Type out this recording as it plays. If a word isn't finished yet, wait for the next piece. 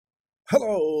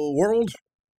Hello, world.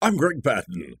 I'm Greg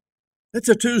Patton. It's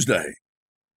a Tuesday.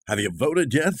 Have you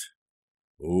voted yet?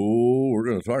 Oh, we're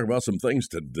going to talk about some things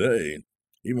today.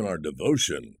 Even our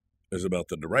devotion is about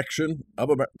the direction of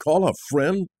Call a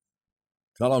friend.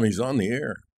 Tell him he's on the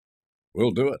air.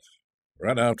 We'll do it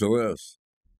right after this.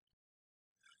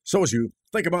 So as you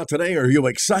think about today, are you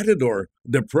excited or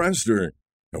depressed, or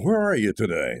where are you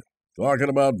today? Talking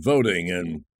about voting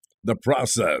and the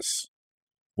process.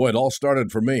 Boy, it all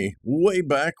started for me way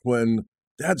back when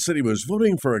Dad said he was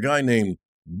voting for a guy named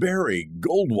Barry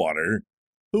Goldwater.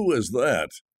 Who is that?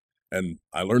 And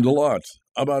I learned a lot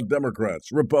about Democrats,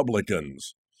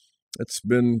 Republicans. It's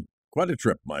been quite a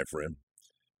trip, my friend.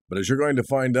 But as you're going to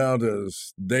find out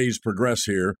as days progress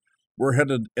here, we're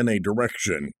headed in a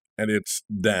direction, and it's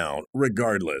down,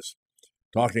 regardless.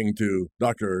 Talking to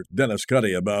Dr. Dennis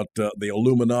Cuddy about the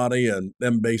Illuminati and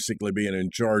them basically being in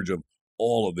charge of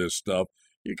all of this stuff,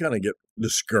 you kind of get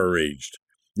discouraged.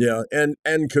 Yeah, and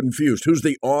confused. Who's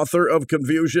the author of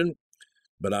confusion?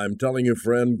 But I'm telling you,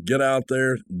 friend, get out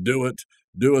there, do it.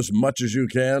 Do as much as you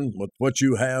can with what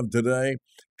you have today,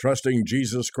 trusting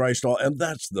Jesus Christ. And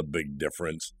that's the big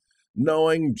difference.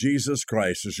 Knowing Jesus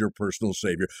Christ is your personal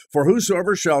Savior. For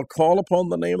whosoever shall call upon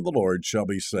the name of the Lord shall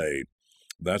be saved.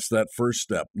 That's that first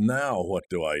step. Now what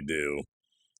do I do?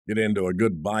 Get into a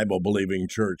good Bible-believing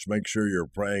church. Make sure you're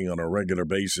praying on a regular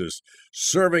basis.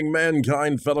 Serving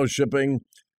mankind, fellowshipping.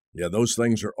 Yeah, those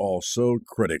things are all so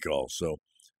critical. So,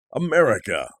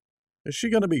 America, is she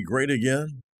going to be great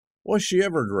again? Was she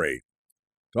ever great?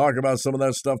 Talk about some of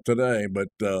that stuff today, but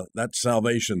that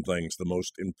salvation thing's the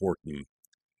most important.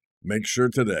 Make sure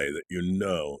today that you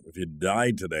know, if you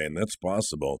died today, and that's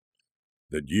possible,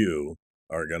 that you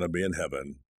are going to be in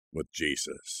heaven with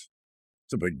Jesus.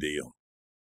 It's a big deal.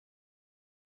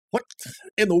 What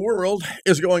in the world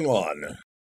is going on?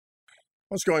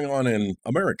 What's going on in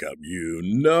America? You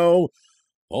know,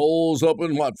 polls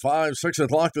open, 5, 6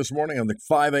 o'clock this morning on the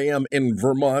 5 a.m. in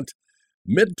Vermont.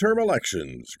 Midterm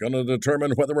elections going to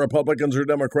determine whether Republicans or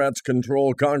Democrats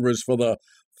control Congress for the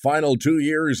final 2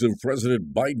 years of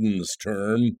President Biden's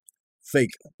term.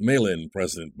 Fake mail-in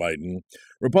President Biden.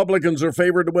 Republicans are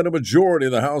favored to win a majority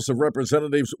of the House of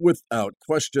Representatives without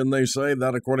question, they say.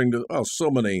 That according to so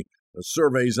many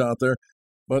surveys out there.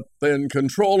 But then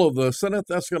control of the Senate,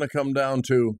 that's going to come down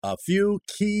to a few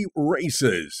key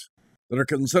races that are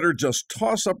considered just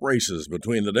toss-up races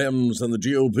between the Dems and the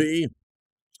GOP.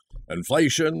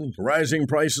 Inflation, rising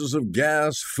prices of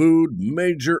gas, food,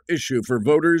 major issue for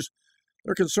voters.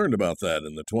 They're concerned about that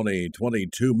in the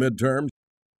 2022 midterms.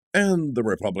 And the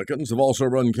Republicans have also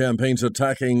run campaigns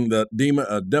attacking the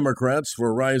Democrats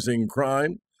for rising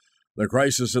crime. The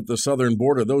crisis at the southern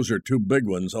border, those are two big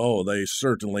ones. Oh, they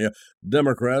certainly.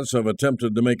 Democrats have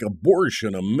attempted to make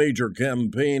abortion a major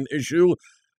campaign issue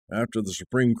after the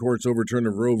Supreme Court's overturn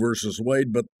of Roe v.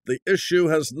 Wade, but the issue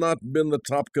has not been the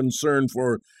top concern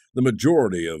for the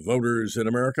majority of voters in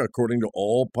America, according to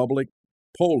all public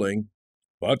polling.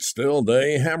 But still,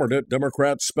 they hammered it.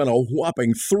 Democrats spent a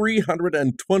whopping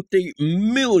 $320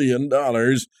 million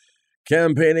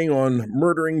campaigning on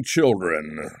murdering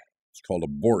children. It's called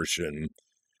abortion,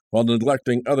 while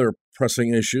neglecting other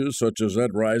pressing issues such as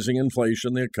that rising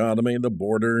inflation, the economy, the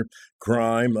border,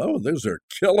 crime. Oh, those are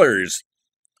killers.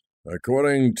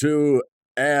 According to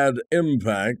Ad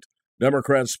Impact,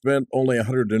 Democrats spent only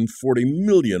 $140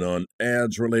 million on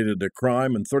ads related to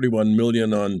crime and $31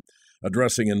 million on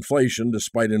addressing inflation,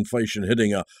 despite inflation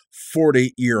hitting a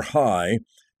 40-year high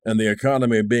and the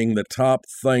economy being the top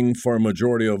thing for a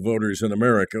majority of voters in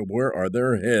America. Where are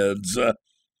their heads?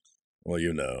 Well,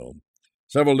 you know.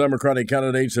 Several Democratic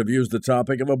candidates have used the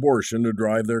topic of abortion to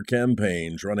drive their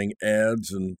campaigns, running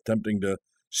ads and attempting to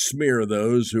smear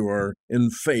those who are in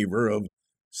favor of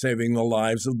saving the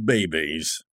lives of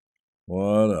babies.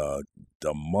 What a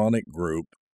demonic group.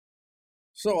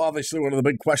 So obviously one of the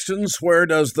big questions, where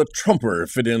does the Trumper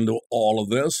fit into all of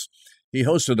this? He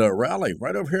hosted a rally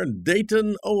right over here in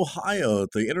Dayton, Ohio at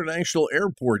the International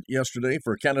Airport yesterday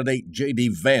for candidate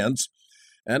J.D. Vance.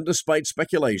 And despite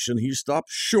speculation, he stopped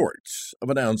short of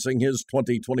announcing his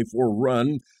 2024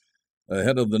 run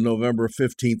ahead of the November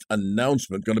 15th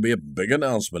announcement. Going to be a big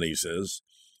announcement, he says.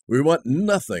 We want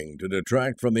nothing to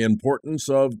detract from the importance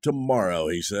of tomorrow,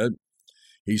 he said.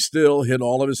 He still hit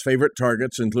all of his favorite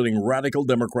targets, including radical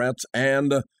Democrats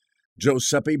and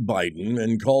Giuseppe Biden,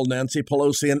 and called Nancy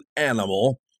Pelosi an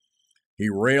animal. He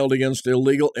railed against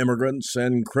illegal immigrants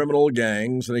and criminal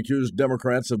gangs and accused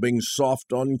Democrats of being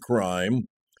soft on crime.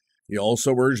 He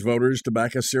also urged voters to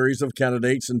back a series of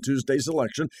candidates in Tuesday's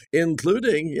election,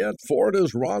 including,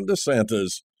 Florida's Ron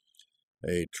DeSantis.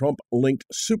 A Trump-linked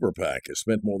super PAC has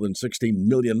spent more than $60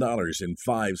 million in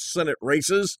 5 Senate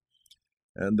races,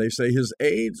 and they say his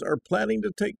aides are planning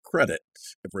to take credit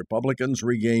if Republicans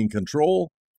regain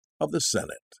control of the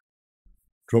Senate.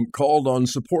 Trump called on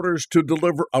supporters to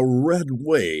deliver a red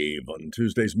wave on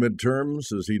Tuesday's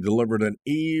midterms as he delivered an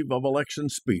eve-of-election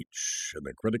speech in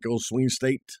the critical swing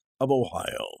state of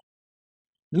Ohio.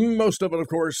 Most of it, of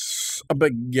course, a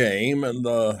big game, and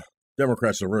the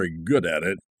Democrats are very good at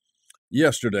it.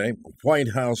 Yesterday,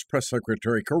 White House Press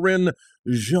Secretary Karine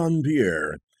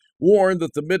Jean-Pierre warned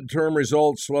that the midterm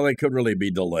results, well, they could really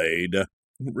be delayed.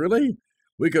 Really?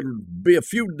 We could be a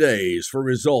few days for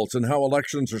results and how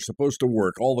elections are supposed to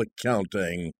work, all the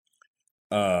counting.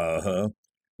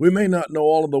 We may not know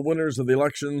all of the winners of the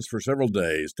elections for several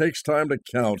days. Takes time to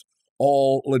count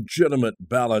all legitimate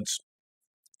ballots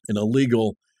in a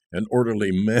legal and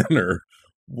orderly manner.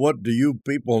 What do you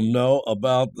people know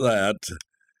about that?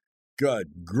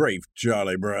 Good grief,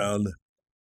 Charlie Brown.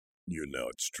 You know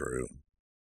it's true.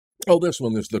 Oh, this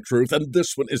one is the truth, and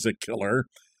this one is a killer.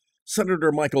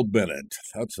 Senator Michael Bennet,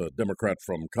 that's a Democrat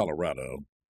from Colorado,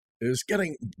 is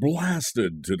getting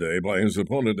blasted today by his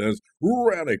opponent as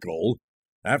radical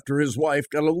after his wife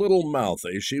got a little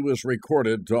mouthy. She was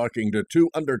recorded talking to 2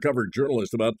 undercover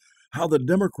journalists about how the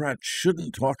Democrats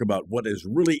shouldn't talk about what is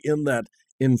really in that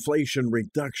Inflation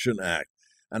Reduction Act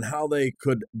and how they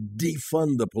could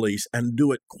defund the police and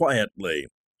do it quietly.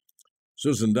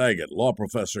 Susan Daggett, law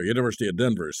professor, University of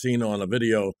Denver, seen on a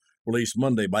video released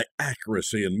Monday by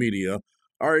Accuracy in Media,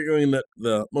 arguing that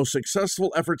the most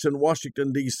successful efforts in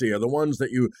Washington, D.C. are the ones that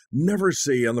you never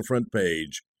see on the front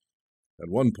page. At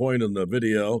one point in the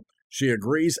video, she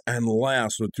agrees and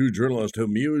laughs with 2 journalists who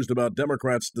mused about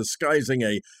Democrats disguising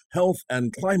a health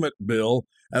and climate bill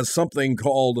as something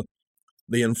called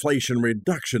the Inflation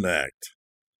Reduction Act.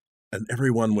 And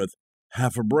everyone with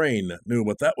half a brain knew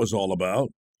what that was all about.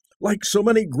 Like so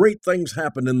many great things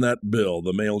happened in that bill,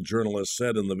 the male journalist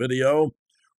said in the video.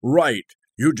 Right,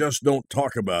 you just don't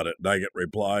talk about it, Daggett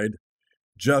replied.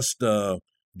 Yeah,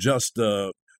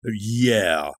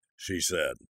 she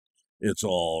said. It's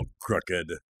all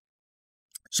crooked.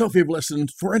 So if you've listened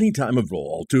for any time at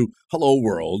all to Hello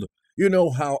World, you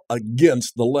know how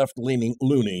against the left-leaning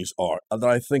loonies are, that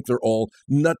I think they're all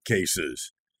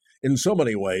nutcases. In so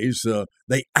many ways,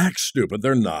 they act stupid.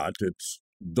 They're not. It's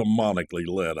demonically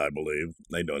led, I believe.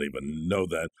 They don't even know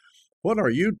that. What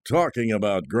are you talking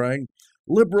about, Greg?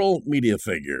 Liberal media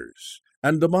figures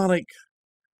and demonic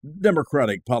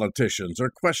Democratic politicians are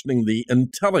questioning the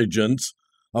intelligence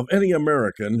of any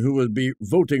American who would be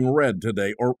voting red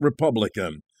today or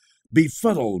Republican,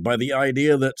 befuddled by the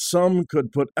idea that some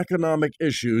could put economic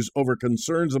issues over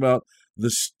concerns about the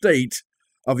state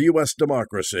of U.S.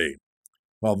 democracy.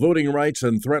 While voting rights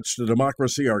and threats to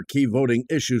democracy are key voting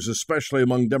issues, especially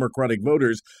among Democratic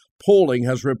voters, polling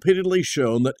has repeatedly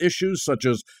shown that issues such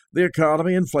as the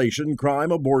economy, inflation,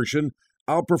 crime, abortion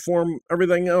outperform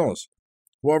everything else.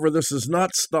 However, this has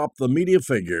not stopped the media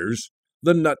figures,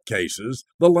 the nutcases,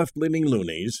 the left-leaning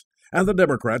loonies, and the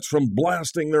Democrats from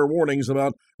blasting their warnings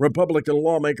about Republican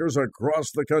lawmakers across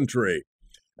the country.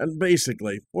 And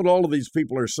basically, what all of these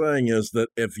people are saying is that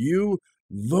if you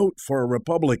vote for a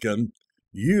Republican,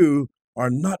 you are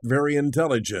not very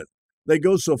intelligent. They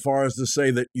go so far as to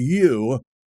say that you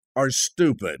are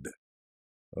stupid.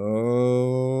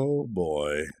 Oh,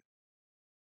 boy.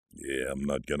 Yeah, I'm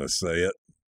not going to say it.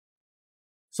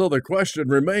 So the question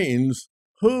remains,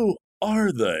 who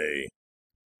are they?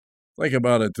 Think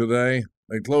about it today.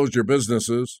 They closed your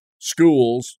businesses,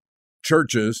 schools,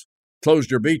 churches, closed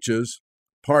your beaches,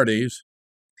 parties,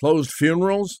 closed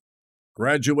funerals,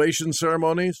 graduation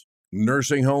ceremonies,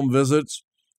 nursing home visits,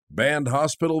 banned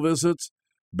hospital visits,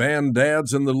 banned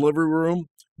dads in the delivery room,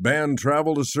 banned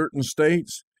travel to certain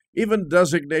states, even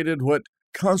designated what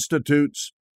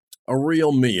constitutes a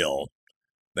real meal.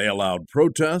 They allowed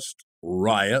protest,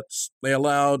 riots. They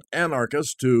allowed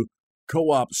anarchists to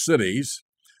co-op cities.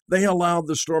 They allowed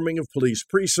the storming of police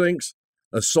precincts,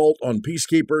 assault on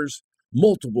peacekeepers,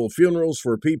 multiple funerals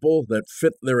for people that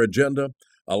fit their agenda,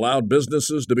 allowed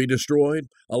businesses to be destroyed,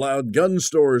 allowed gun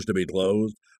stores to be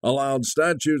closed, allowed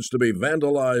statues to be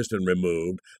vandalized and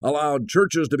removed, allowed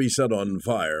churches to be set on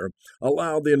fire,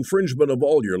 allowed the infringement of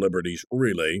all your liberties,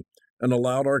 really, and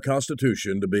allowed our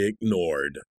Constitution to be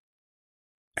ignored.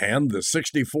 And the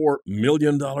 $64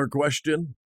 million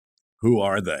question? Who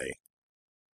are they?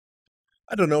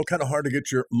 I don't know, kind of hard to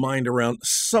get your mind around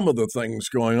some of the things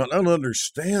going on. I don't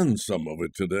understand some of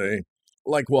it today.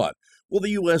 Like what? Well,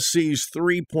 the U.S. seized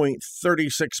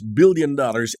 $3.36 billion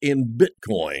in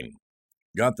Bitcoin.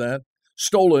 Got that?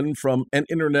 Stolen from an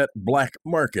internet black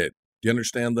market. Do you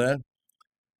understand that?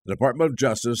 The Department of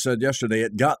Justice said yesterday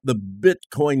it got the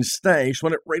Bitcoin stash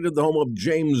when it raided the home of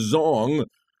James Zong,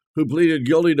 who pleaded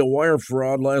guilty to wire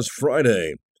fraud last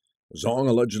Friday. Zong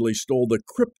allegedly stole the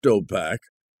CryptoPack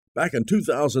back in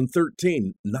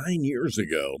 2013, 9 years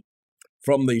ago,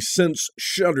 from the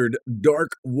since-shuttered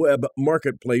dark web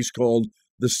marketplace called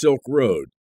the Silk Road.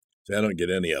 So I don't get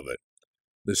any of it.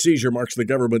 The seizure marks the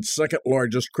government's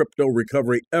second-largest crypto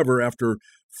recovery ever after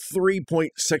 $3.6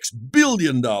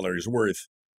 billion worth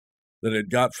that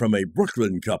it got from a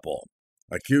Brooklyn couple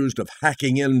accused of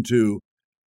hacking into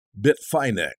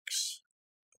Bitfinex.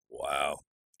 Wow,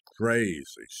 crazy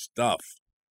stuff.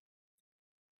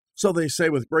 So they say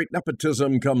with great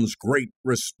nepotism comes great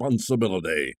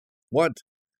responsibility. What?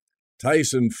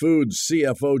 Tyson Foods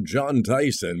CFO John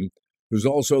Tyson, who's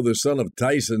also the son of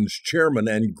Tyson's chairman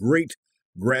and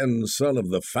great-grandson of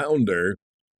the founder,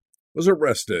 was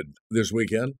arrested this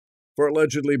weekend for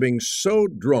allegedly being so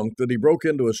drunk that he broke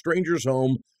into a stranger's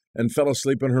home and fell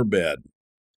asleep in her bed.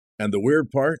 And the weird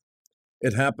part?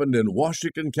 It happened in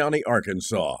Washington County,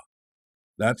 Arkansas.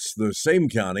 That's the same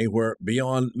county where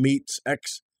Beyond Meat's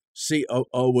ex-COO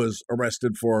was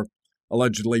arrested for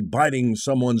allegedly biting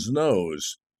someone's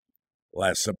nose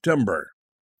last September.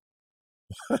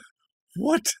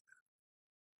 What?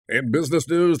 In business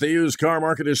news, the used car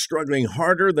market is struggling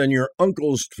harder than your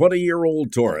uncle's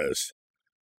 20-year-old Taurus.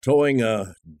 Towing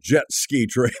a jet ski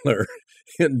trailer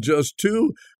in just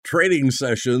 2 trading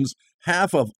sessions,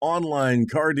 half of online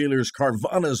car dealers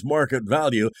Carvana's market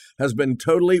value has been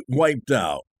totally wiped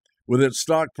out, with its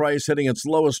stock price hitting its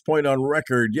lowest point on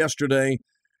record yesterday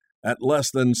at less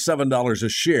than $7 a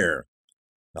share.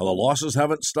 Now, the losses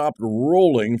haven't stopped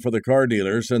rolling for the car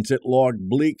dealer since it logged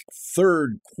bleak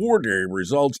third quarter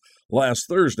results last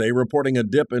Thursday, reporting a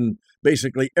dip in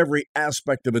basically every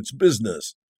aspect of its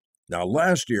business. Now,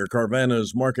 last year,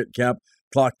 Carvana's market cap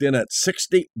clocked in at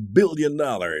 $60 billion.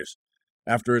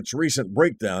 After its recent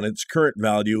breakdown, its current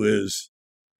value is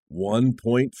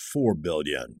 $1.4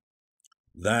 billion.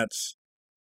 That's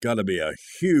got to be a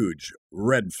huge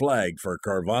red flag for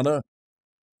Carvana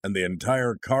and the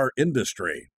entire car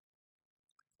industry.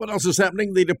 What else is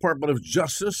happening? The Department of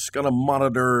Justice is going to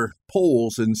monitor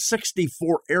polls in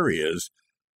 64 areas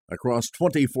across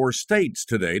 24 states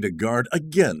today to guard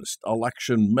against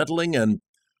election meddling and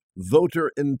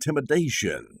voter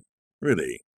intimidation.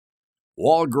 Really.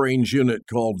 Walgreens unit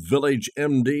called Village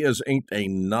MD has inked a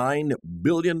 $9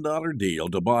 billion deal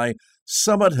to buy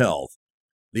Summit Health,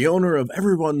 the owner of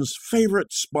everyone's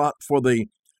favorite spot for the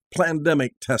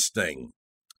pandemic testing,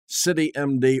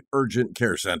 CityMD Urgent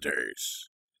Care Centers.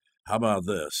 How about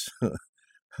this?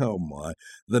 Oh my.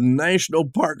 The National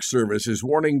Park Service is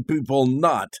warning people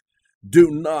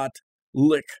do not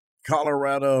lick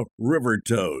Colorado river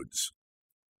toads.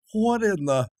 What in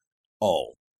the...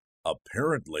 Oh,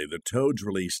 apparently the toads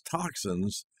release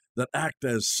toxins that act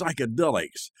as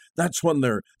psychedelics. That's when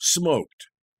they're smoked.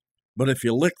 But if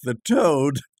you lick the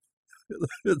toad,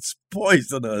 it's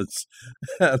poisonous.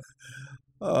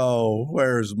 Oh,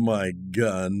 where's my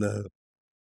gun?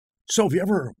 So have you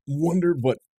ever wondered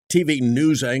what TV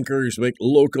news anchors make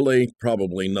locally?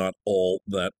 Probably not all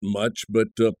that much, but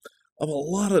of a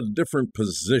lot of different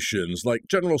positions, like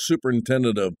General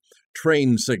Superintendent of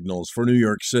Train Signals for New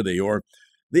York City, or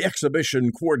the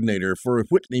Exhibition Coordinator for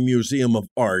Whitney Museum of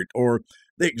Art, or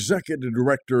the Executive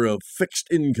Director of Fixed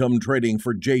Income Trading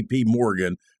for J.P.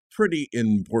 Morgan. Pretty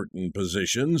important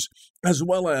positions, as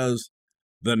well as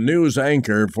the news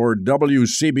anchor for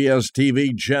WCBS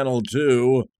TV Channel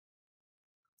 2.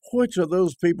 Which of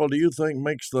those people do you think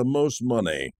makes the most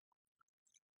money?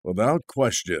 Without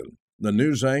question, the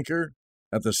news anchor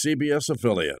at the CBS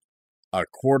affiliate,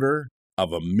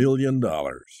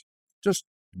 $250,000. Just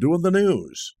doing the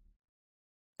news.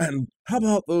 And how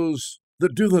about those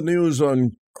that do the news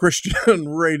on Christian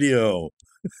radio?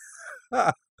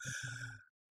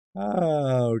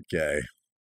 Okay.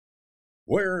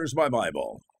 Where's my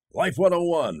Bible? Life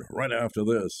 101, right after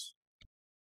this.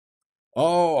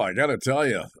 Oh, I gotta tell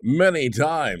you, many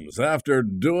times after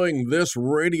doing this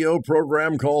radio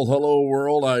program called Hello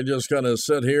World, I just kind of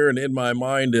sit here and in my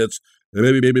mind it's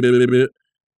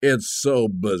so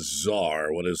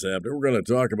bizarre what is happening. We're going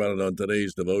to talk about it on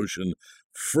today's devotion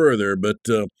further, but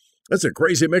it's a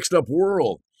crazy mixed up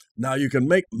world. Now, you can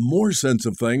make more sense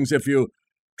of things if you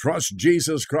trust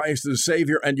Jesus Christ as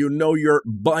Savior and you know your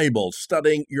Bible.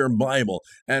 Studying your Bible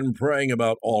and praying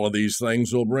about all of these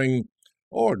things will bring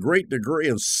a great degree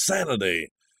of sanity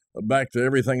back to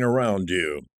everything around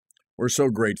you. We're so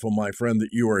grateful, my friend, that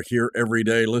you are here every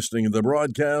day listening to the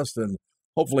broadcast and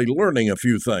hopefully learning a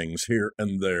few things here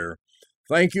and there.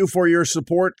 Thank you for your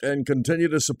support and continue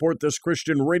to support this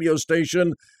Christian radio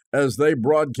station as they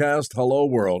broadcast Hello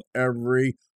World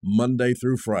every Monday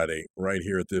through Friday right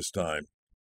here at this time.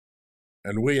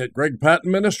 And we at Greg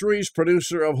Patton Ministries,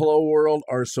 producer of Hello World,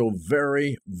 are so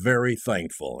very, very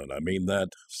thankful, and I mean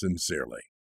that sincerely.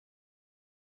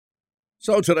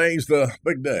 So today's the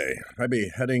big day.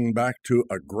 Maybe heading back to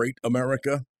a great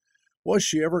America. Was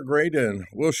she ever great, and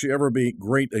will she ever be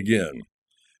great again?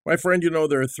 My friend,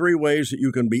 there are 3 ways that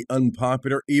you can be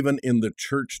unpopular, even in the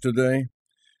church today.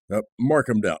 Mark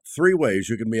them down. 3 ways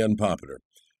you can be unpopular.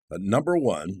 Number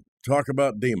 1, talk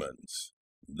about demons.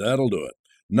 That'll do it.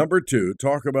 Number 2,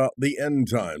 talk about the end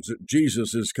times, that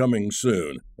Jesus is coming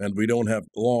soon, and we don't have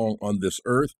long on this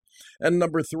earth. And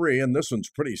number 3, and this one's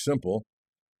pretty simple,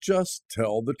 just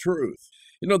tell the truth.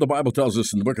 The Bible tells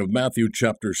us in the book of Matthew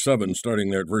chapter 7, starting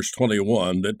there at verse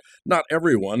 21, that not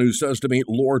everyone who says to me,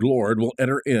 Lord, Lord, will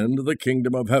enter into the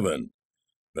kingdom of heaven.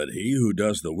 But he who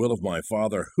does the will of my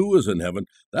Father who is in heaven,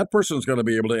 that person's going to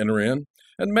be able to enter in.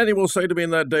 And many will say to me in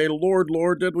that day, Lord,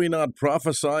 Lord, did we not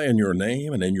prophesy in your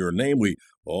name? And in your name we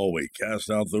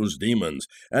cast out those demons.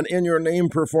 And in your name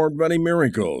performed many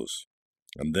miracles.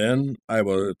 And then I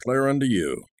will declare unto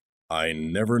you, I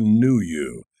never knew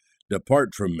you.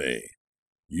 Depart from me,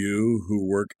 you who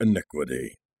work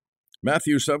iniquity.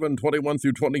 Matthew 7, 21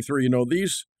 through 23,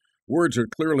 these words are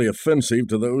clearly offensive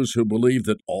to those who believe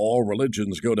that all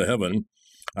religions go to heaven.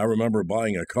 I remember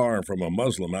buying a car from a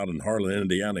Muslim out in Harlan,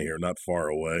 Indiana here, not far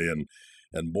away,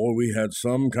 and boy, we had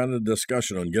some kind of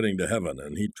discussion on getting to heaven,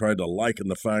 and he tried to liken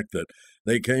the fact that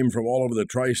they came from all over the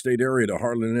tri-state area to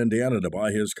Harlan, Indiana to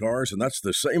buy his cars, and that's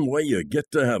the same way you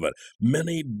get to heaven.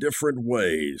 Many different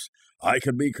ways. I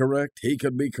could be correct, he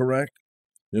could be correct,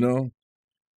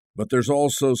 but there's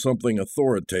also something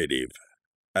authoritative,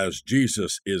 as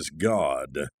Jesus is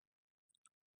God.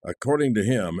 According to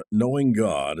him, knowing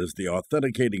God is the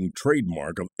authenticating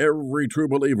trademark of every true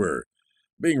believer.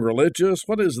 Being religious,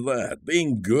 what is that?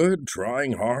 Being good,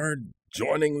 trying hard,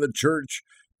 joining the church,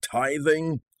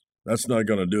 tithing? That's not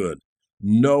going to do it.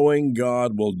 Knowing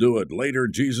God will do it. Later,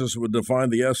 Jesus would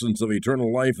define the essence of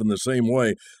eternal life in the same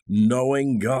way,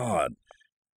 knowing God.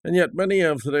 And yet many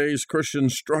of today's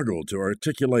Christians struggle to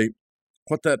articulate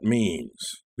what that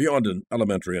means. Beyond an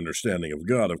elementary understanding of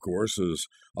God, of course, as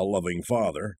a loving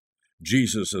Father,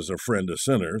 Jesus as a friend to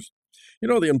sinners.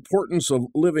 The importance of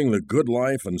living the good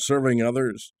life and serving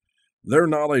others, their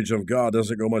knowledge of God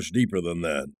doesn't go much deeper than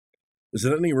that. Is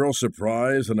it any real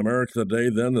surprise in America today,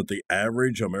 then, that the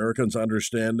average American's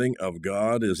understanding of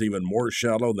God is even more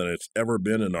shallow than it's ever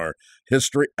been in our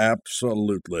history?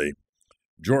 Absolutely.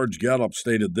 George Gallup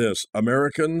stated this,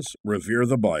 Americans revere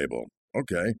the Bible.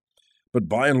 Okay. But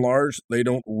by and large, they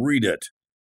don't read it.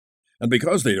 And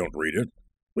because they don't read it,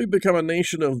 we've become a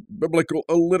nation of biblical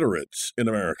illiterates in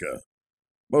America.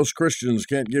 Most Christians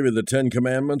can't give you the 10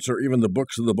 Commandments or even the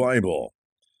books of the Bible.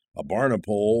 A Barna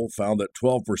poll found that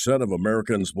 12% of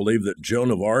Americans believe that Joan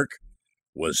of Arc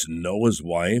was Noah's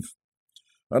wife.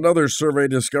 Another survey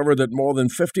discovered that more than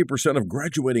 50% of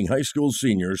graduating high school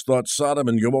seniors thought Sodom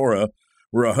and Gomorrah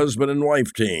were a husband and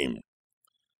wife team.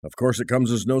 Of course, it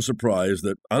comes as no surprise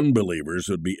that unbelievers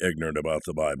would be ignorant about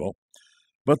the Bible.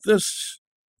 But this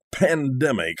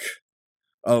pandemic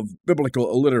of biblical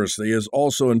illiteracy has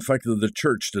also infected the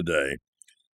church today.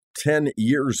 10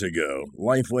 years ago,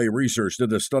 Lifeway Research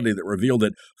did a study that revealed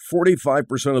that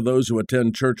 45% of those who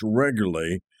attend church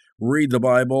regularly read the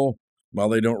Bible while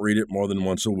they don't read it more than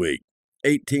once a week.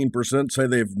 18% say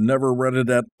they've never read it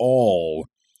at all.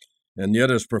 And yet,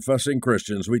 as professing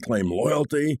Christians, we claim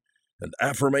loyalty and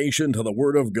affirmation to the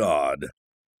Word of God.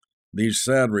 These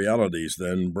sad realities,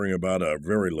 then, bring about a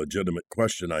very legitimate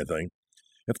question, I think.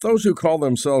 If those who call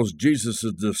themselves Jesus'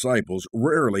 disciples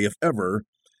rarely, if ever,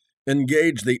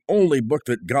 engage the only book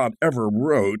that God ever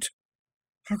wrote,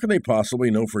 how can they possibly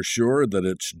know for sure that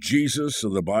it's Jesus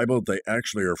of the Bible that they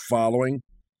actually are following?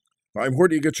 Where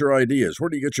do you get your ideas? Where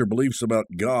do you get your beliefs about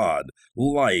God,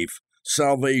 life,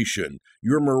 salvation,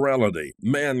 your morality,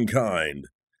 mankind?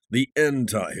 The end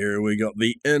time. Here we go.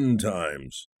 The end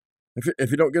times.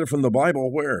 If you don't get it from the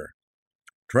Bible, where?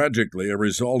 Tragically, a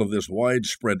result of this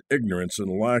widespread ignorance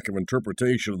and lack of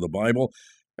interpretation of the Bible,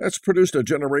 that's produced a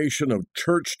generation of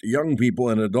churched young people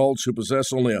and adults who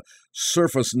possess only a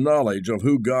surface knowledge of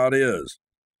who God is.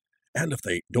 And if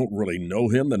they don't really know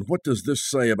him, then what does this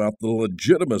say about the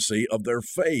legitimacy of their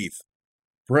faith?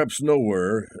 Perhaps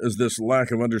nowhere is this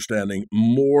lack of understanding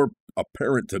more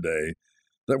apparent today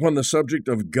that when the subject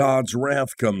of God's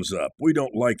wrath comes up, we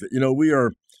don't like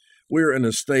that. We're in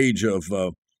a stage of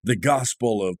the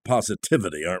gospel of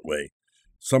positivity, aren't we?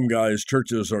 Some guys'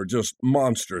 churches are just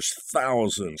monsters,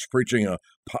 thousands, preaching a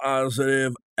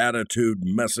positive attitude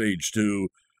message to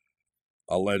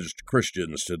alleged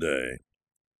Christians today.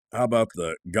 How about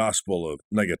the gospel of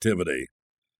negativity?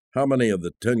 How many of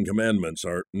the 10 Commandments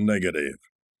are negative?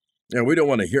 Yeah, we don't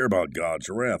want to hear about God's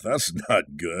wrath. That's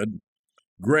not good.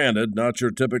 Granted, not your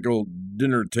typical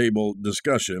dinner table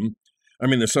discussion.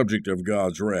 The subject of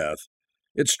God's wrath.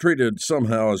 It's treated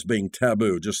somehow as being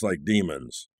taboo, just like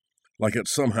demons. Like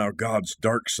it's somehow God's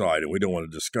dark side, and we don't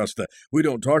want to discuss that. We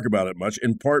don't talk about it much,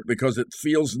 in part because it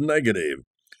feels negative.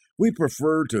 We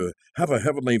prefer to have a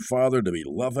Heavenly Father to be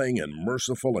loving and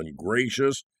merciful and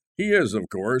gracious. He is, of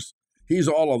course. He's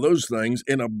all of those things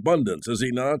in abundance, is he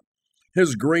not?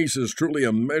 His grace is truly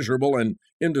immeasurable and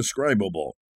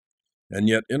indescribable. And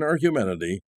yet, in our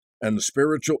humanity and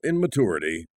spiritual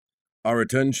immaturity, our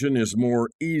attention is more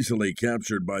easily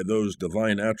captured by those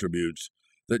divine attributes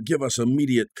that give us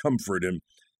immediate comfort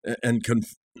and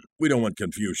we don't want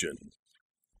confusion.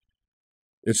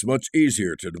 It's much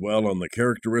easier to dwell on the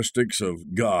characteristics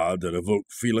of God that evoke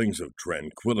feelings of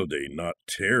tranquility, not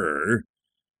terror.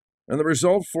 And the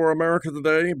result for America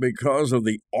today, because of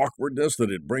the awkwardness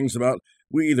that it brings about,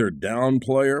 we either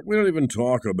downplay or we don't even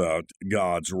talk about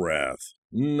God's wrath.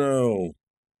 No,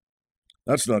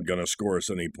 that's not going to score us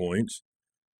any points.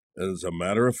 As a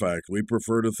matter of fact, we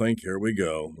prefer to think, here we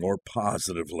go, more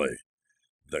positively.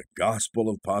 The gospel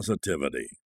of positivity.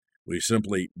 We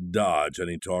simply dodge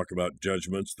any talk about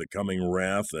judgments, the coming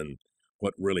wrath, and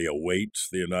what really awaits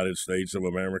the United States of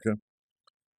America.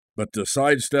 But to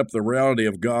sidestep the reality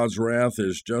of God's wrath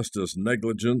is just as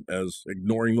negligent as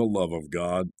ignoring the love of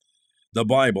God. The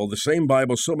Bible, the same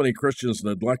Bible so many Christians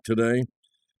neglect today,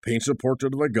 paints a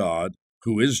portrait of a God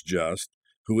who is just,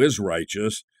 who is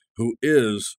righteous, who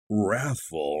is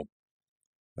wrathful,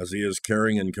 as he is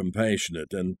caring and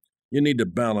compassionate. And you need to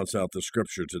balance out the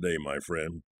Scripture today, my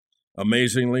friend.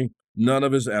 Amazingly, none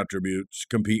of his attributes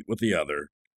compete with the other.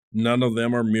 None of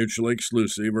them are mutually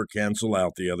exclusive or cancel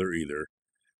out the other either.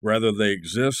 Rather, they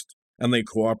exist and they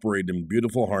cooperate in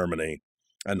beautiful harmony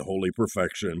and holy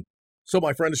perfection. So,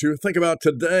 my friends, you think about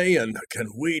today, and can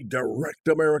we direct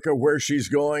America where she's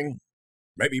going?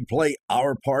 Maybe play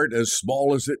our part, as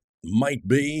small as it might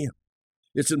be?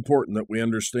 It's important that we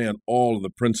understand all of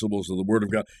the principles of the Word of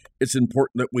God. It's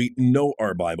important that we know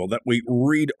our Bible, that we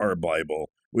read our Bible.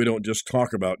 We don't just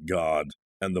talk about God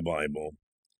and the Bible.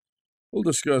 We'll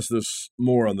discuss this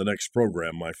more on the next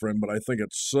program, my friend, but I think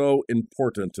it's so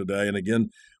important today. And again,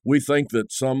 we think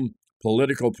that some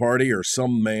political party or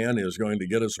some man is going to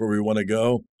get us where we want to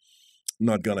go.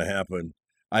 Not going to happen.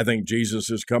 I think Jesus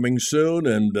is coming soon,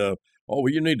 and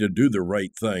you need to do the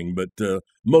right thing, but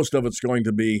most of it's going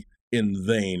to be in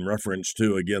vain, reference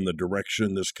to, again, the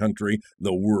direction this country,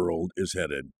 the world, is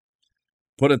headed.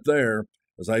 Put it there,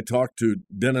 as I talked to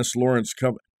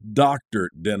Dr.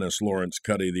 Dennis Lawrence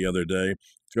Cuddy the other day.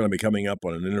 It's going to be coming up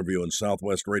on an interview in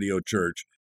Southwest Radio Church.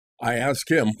 I asked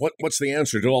him, what's the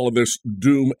answer to all of this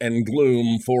doom and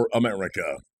gloom for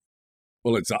America?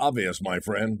 Well, it's obvious, my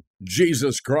friend.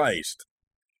 Jesus Christ.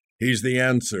 He's the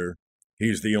answer.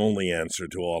 He's the only answer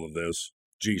to all of this.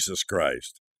 Jesus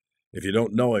Christ. If you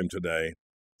don't know him today,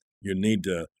 you need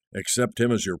to accept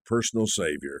him as your personal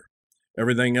Savior.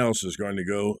 Everything else is going to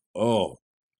go,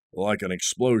 like an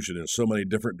explosion in so many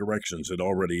different directions. It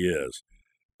already is.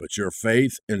 But your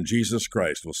faith in Jesus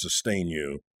Christ will sustain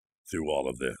you through all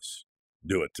of this.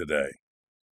 Do it today.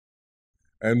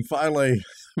 And finally,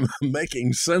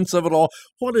 making sense of it all.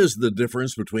 What is the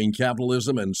difference between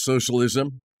capitalism and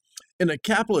socialism? In a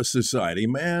capitalist society,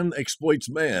 man exploits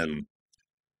man.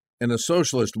 In a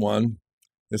socialist one,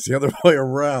 it's the other way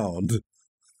around.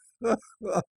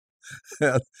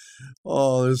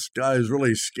 This guy is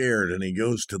really scared, and he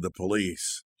goes to the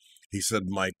police. He said,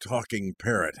 my talking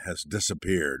parrot has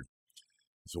disappeared.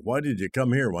 So why did you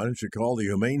come here? Why don't you call the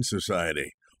Humane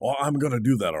Society? Oh, I'm going to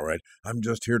do that, all right. I'm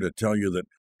just here to tell you that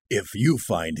if you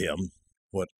find him,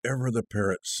 whatever the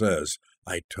parrot says,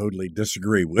 I totally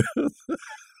disagree with.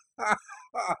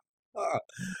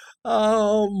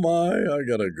 Oh, my, I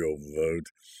gotta go vote.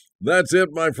 That's it,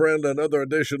 my friend. Another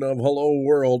edition of Hello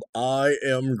World. I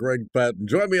am Greg Patton.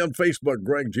 Join me on Facebook,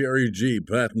 Greg, G-R-E-G,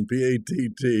 Patton,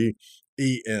 P-A-T-T-E-N.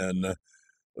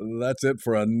 That's it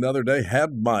for another day.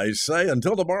 Had my say.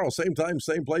 Until tomorrow, same time,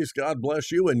 same place. God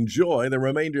bless you. Enjoy the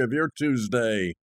remainder of your Tuesday.